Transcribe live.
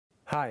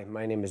Hi,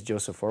 my name is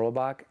Joseph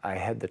Orlbach. I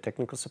head the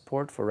technical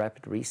support for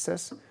Rapid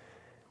Recess,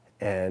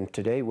 and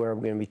today we're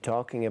going to be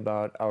talking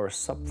about our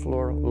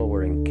subfloor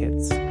lowering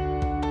kits.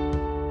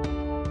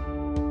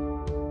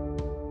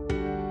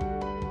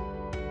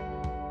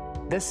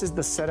 This is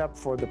the setup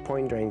for the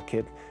point drain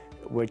kit,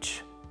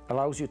 which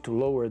allows you to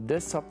lower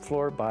this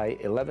subfloor by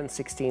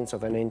 11/16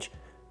 of an inch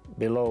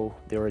below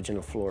the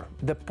original floor.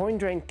 The point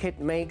drain kit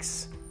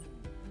makes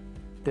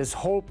this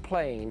whole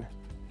plane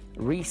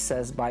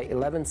recessed by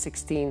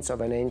 11/16 of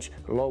an inch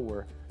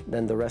lower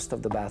than the rest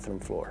of the bathroom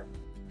floor.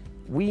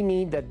 We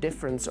need that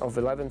difference of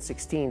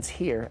 11/16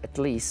 here, at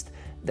least,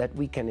 that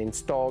we can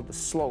install the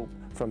slope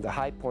from the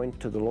high point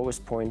to the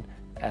lowest point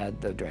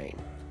at the drain.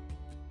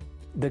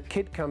 The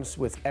kit comes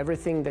with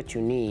everything that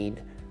you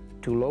need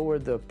to lower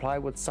the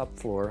plywood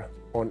subfloor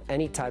on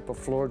any type of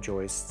floor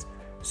joists,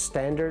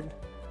 standard,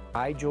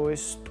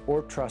 I-joist,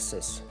 or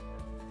trusses.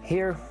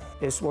 Here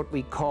is what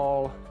we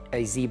call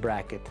a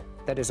Z-bracket.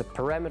 That is a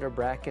parameter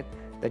bracket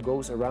that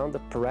goes around the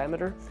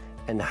parameter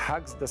and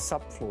hugs the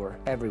subfloor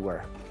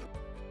everywhere.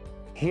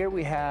 Here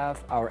we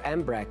have our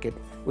M bracket,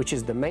 which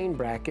is the main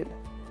bracket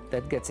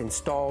that gets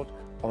installed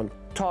on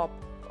top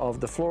of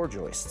the floor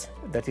joists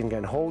that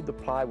can hold the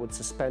plywood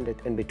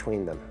suspended in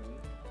between them.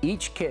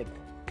 Each kit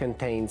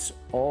contains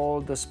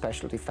all the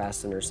specialty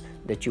fasteners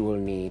that you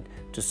will need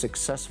to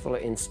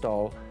successfully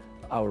install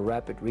our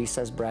rapid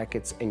recess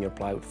brackets in your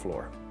plywood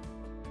floor.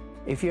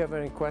 If you have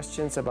any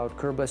questions about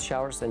curbless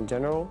showers in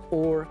general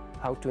or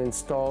how to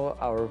install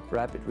our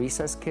rapid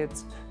recess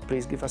kits,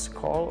 please give us a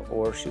call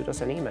or shoot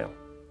us an email.